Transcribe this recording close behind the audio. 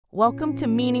Welcome to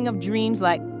Meaning of Dreams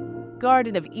like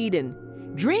Garden of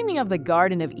Eden. Dreaming of the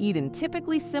Garden of Eden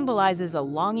typically symbolizes a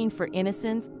longing for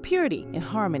innocence, purity, and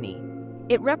harmony.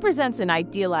 It represents an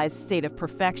idealized state of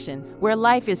perfection where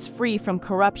life is free from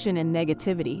corruption and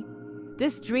negativity.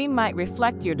 This dream might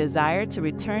reflect your desire to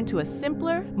return to a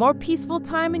simpler, more peaceful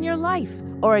time in your life,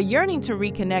 or a yearning to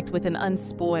reconnect with an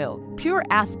unspoiled, pure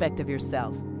aspect of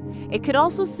yourself. It could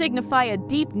also signify a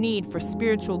deep need for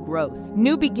spiritual growth,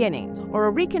 new beginnings, or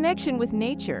a reconnection with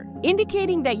nature,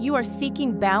 indicating that you are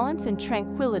seeking balance and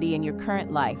tranquility in your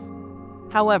current life.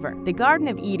 However, the Garden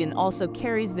of Eden also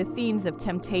carries the themes of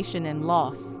temptation and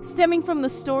loss, stemming from the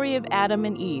story of Adam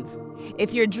and Eve.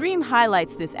 If your dream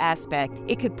highlights this aspect,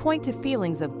 it could point to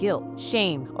feelings of guilt,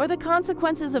 shame, or the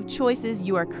consequences of choices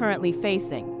you are currently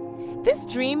facing. This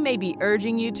dream may be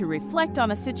urging you to reflect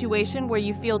on a situation where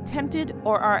you feel tempted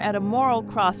or are at a moral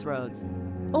crossroads.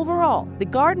 Overall, the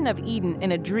Garden of Eden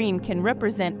in a dream can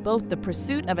represent both the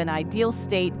pursuit of an ideal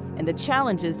state and the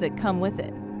challenges that come with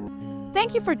it.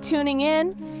 Thank you for tuning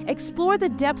in. Explore the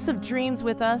depths of dreams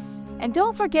with us. And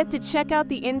don't forget to check out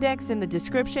the index in the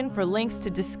description for links to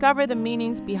discover the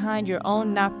meanings behind your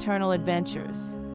own nocturnal adventures.